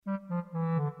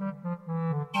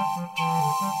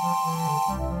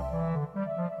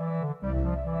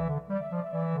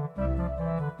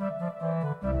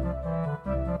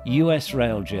US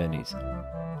Rail Journeys,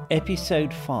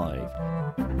 Episode 5,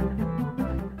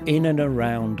 In and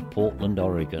Around Portland,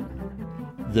 Oregon,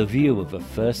 the view of a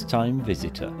first-time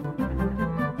visitor.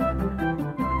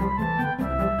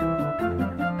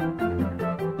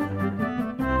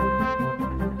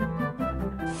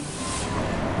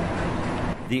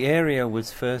 The area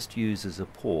was first used as a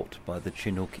port by the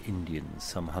Chinook Indians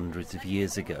some hundreds of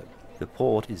years ago. The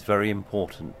port is very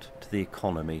important to the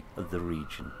economy of the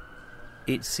region.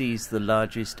 It sees the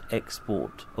largest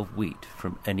export of wheat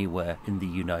from anywhere in the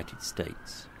United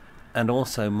States, and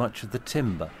also much of the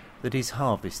timber that is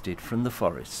harvested from the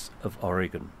forests of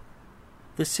Oregon.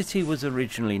 The city was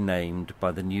originally named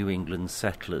by the New England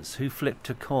settlers who flipped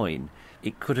a coin.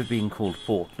 It could have been called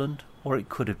Portland or it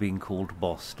could have been called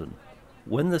Boston.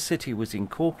 When the city was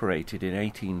incorporated in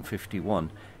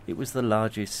 1851, it was the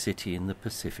largest city in the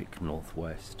Pacific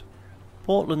Northwest.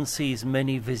 Portland sees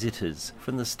many visitors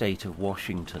from the state of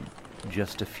Washington,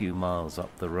 just a few miles up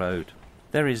the road.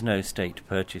 There is no state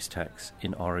purchase tax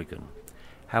in Oregon.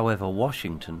 However,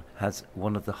 Washington has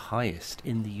one of the highest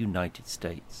in the United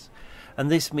States,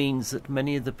 and this means that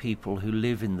many of the people who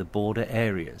live in the border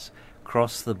areas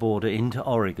cross the border into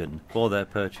Oregon for their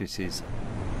purchases.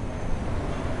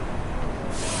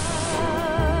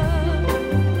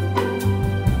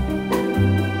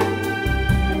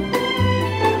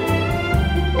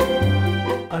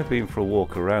 I've been for a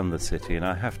walk around the city and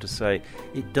I have to say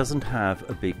it doesn't have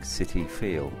a big city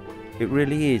feel. It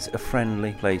really is a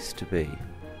friendly place to be.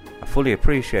 I fully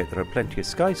appreciate there are plenty of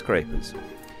skyscrapers.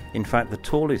 In fact, the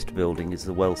tallest building is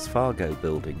the Wells Fargo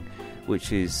building,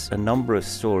 which is a number of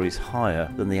stories higher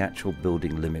than the actual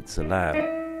building limits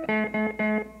allow.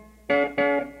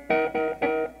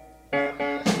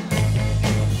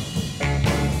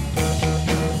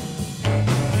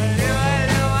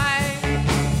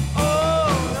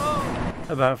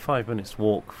 About 5 minutes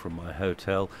walk from my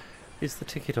hotel is the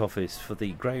ticket office for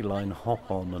the Grey Line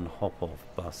hop-on and hop-off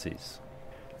buses.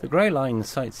 The Grey Line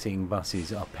sightseeing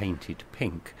buses are painted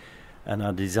pink and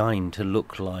are designed to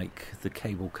look like the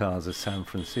cable cars of San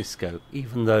Francisco,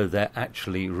 even though they're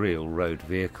actually real road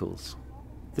vehicles.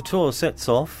 The tour sets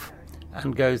off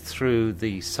and goes through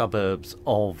the suburbs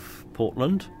of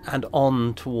Portland and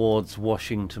on towards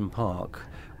Washington Park,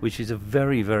 which is a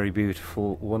very, very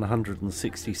beautiful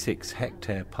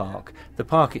 166-hectare park. The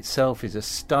park itself is a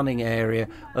stunning area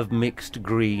of mixed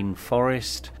green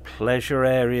forest, pleasure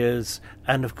areas,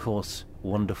 and of course,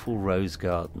 wonderful rose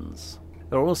gardens.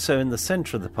 Also in the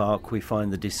centre of the park we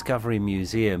find the Discovery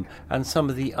Museum and some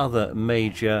of the other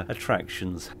major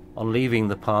attractions. On leaving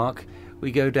the park,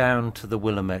 we go down to the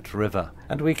Willamette River,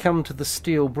 and we come to the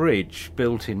steel bridge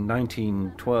built in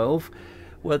 1912,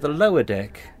 where the lower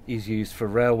deck is used for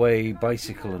railway,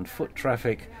 bicycle and foot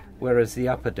traffic, whereas the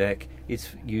upper deck is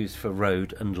used for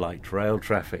road and light rail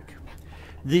traffic.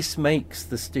 This makes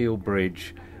the steel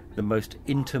bridge the most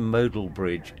intermodal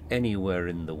bridge anywhere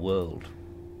in the world.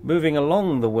 Moving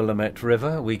along the Willamette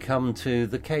River, we come to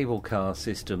the cable car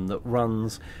system that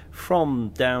runs from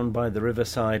down by the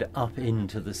riverside up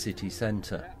into the city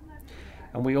centre.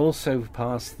 And we also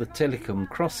pass the Tillicum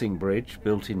Crossing Bridge,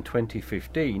 built in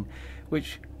 2015,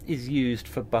 which is used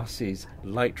for buses,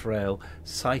 light rail,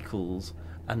 cycles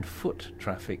and foot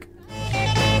traffic.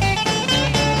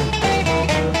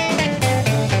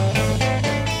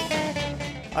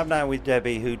 I'm now with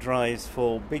Debbie, who drives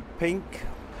for Big Pink,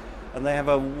 and they have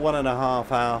a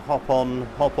 1.5 hour hop-on,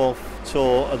 hop-off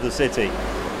tour of the city.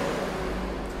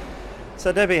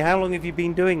 So Debbie, how long have you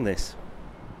been doing this?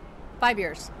 5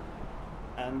 years.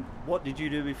 And what did you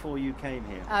do before you came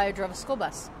here? I drove a school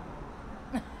bus.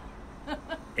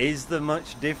 Is there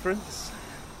much difference?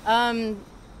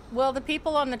 Well, the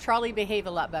people on the trolley behave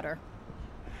a lot better.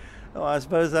 Oh, I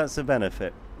suppose that's a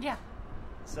benefit. Yeah.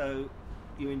 So,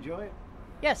 you enjoy it?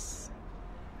 Yes.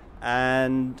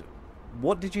 And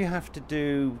what did you have to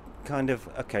do? Kind of,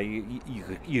 okay,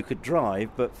 you could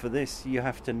drive, but for this you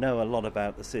have to know a lot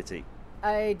about the city.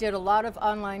 I did a lot of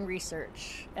online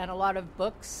research and a lot of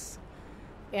books,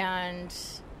 and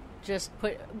just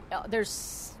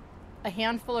there's a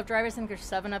handful of drivers. I think there's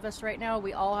 7 of us right now.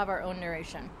 We all have our own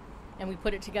narration, and we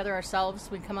put it together ourselves.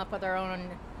 We come up with our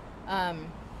own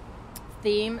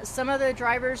theme. Some of the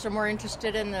drivers are more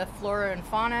interested in the flora and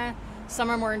fauna.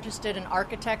 Some are more interested in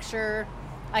architecture.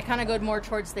 I kind of go more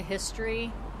towards the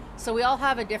history. So we all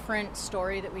have a different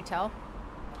story that we tell.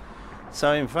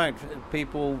 So in fact,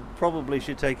 people probably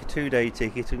should take a 2-day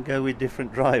ticket and go with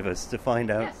different drivers to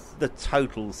find out the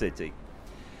total city.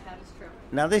 That is true.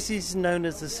 Now, this is known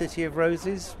as the City of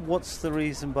Roses. What's the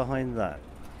reason behind that?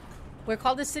 We're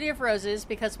called the City of Roses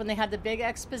because when they had the big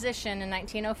exposition in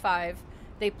 1905,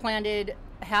 they planted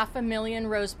 500,000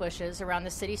 rose bushes around the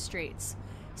city streets.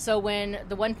 So when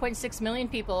the 1.6 million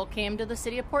people came to the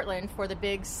city of Portland for the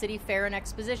big city fair and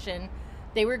exposition,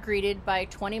 they were greeted by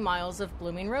 20 miles of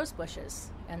blooming rose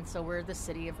bushes. And so we're the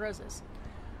City of Roses.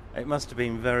 It must have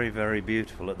been very, very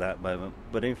beautiful at that moment.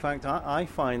 But in fact, I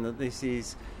find that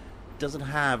this doesn't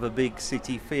have a big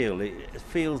city feel. It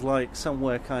feels like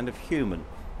somewhere kind of human.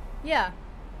 Yeah,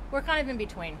 we're kind of in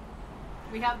between.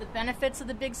 We have the benefits of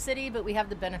the big city, but we have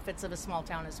the benefits of a small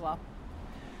town as well.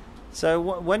 So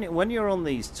when you're on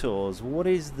these tours, what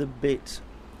is the bit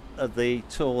of the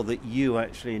tour that you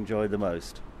actually enjoy the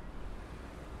most?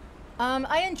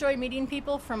 I enjoy meeting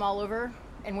people from all over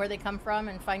and where they come from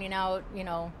and finding out,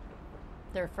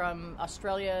 they're from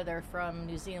Australia, they're from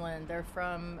New Zealand, they're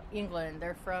from England,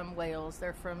 they're from Wales,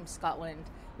 they're from Scotland.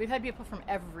 We've had people from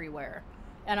everywhere,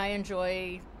 and I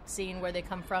enjoy seeing where they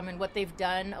come from and what they've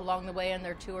done along the way in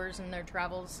their tours and their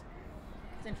travels.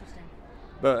 It's interesting.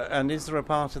 And is there a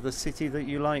part of the city that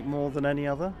you like more than any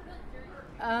other?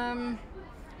 I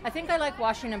think I like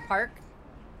Washington Park,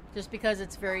 just because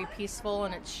it's very peaceful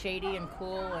and it's shady and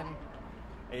cool and...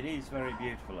 It is very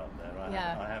beautiful up there,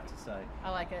 I have to say.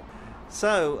 I like it.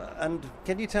 So, and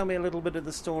can you tell me a little bit of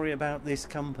the story about this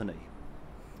company?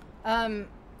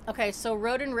 Okay, so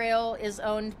Road and Rail is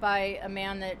owned by a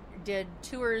man that did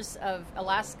tours of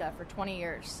Alaska for 20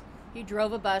 years. He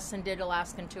drove a bus and did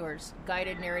Alaskan tours,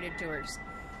 guided, narrated tours.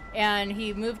 And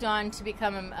he moved on to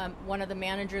become one of the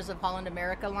managers of Holland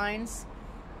America Lines.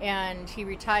 And he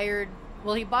retired.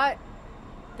 Well, he bought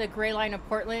the Gray Line of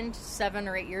Portland 7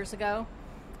 or 8 years ago.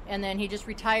 And then he just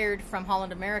retired from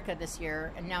Holland America this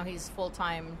year, and now he's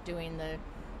full-time doing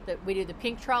we do the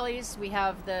pink trolleys, we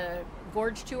have the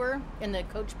gorge tour in the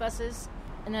coach buses,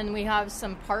 and then we have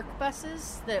some park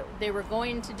buses that they were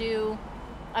going to do.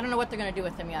 I don't know what they're going to do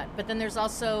with them yet, but then there's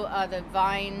also the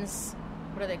Vines,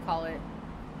 what do they call it?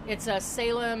 It's a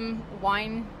Salem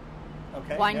wine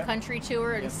country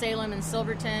tour in Salem and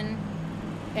Silverton,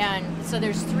 and so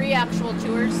there's 3 actual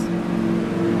tours.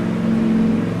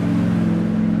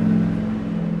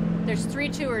 There's 3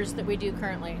 tours that we do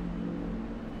currently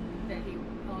that he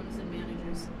owns and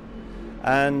manages.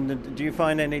 And do you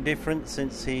find any difference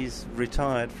since he's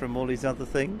retired from all his other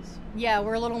things? Yeah,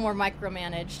 we're a little more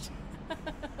micromanaged.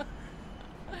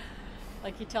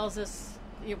 Like he tells us,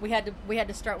 we had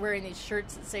to start wearing these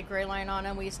shirts that say Gray Line on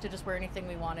them. We used to just wear anything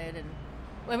we wanted, and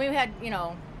when we had,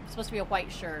 it's supposed to be a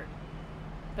white shirt,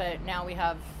 but now we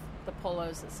have the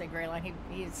polos that say Gray Line.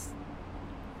 He's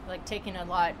like taking a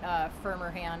lot firmer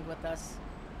hand with us.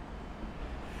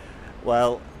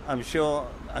 Well, I'm sure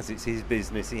as it's his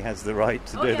business, he has the right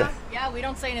to do that. Yeah, we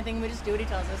don't say anything, we just do what he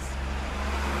tells us.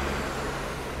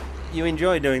 You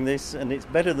enjoy doing this, and it's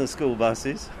better than school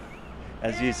buses,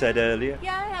 as you said earlier.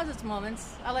 Yeah, it has its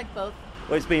moments. I like both.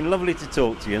 Well, it's been lovely to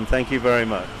talk to you, and thank you very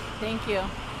much. Thank you.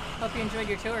 Hope you enjoyed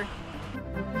your tour.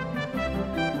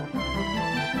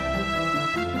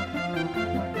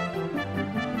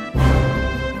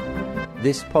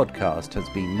 This podcast has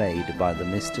been made by the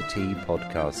Mr. T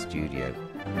Podcast Studio.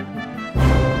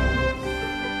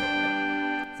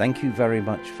 Thank you very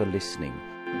much for listening.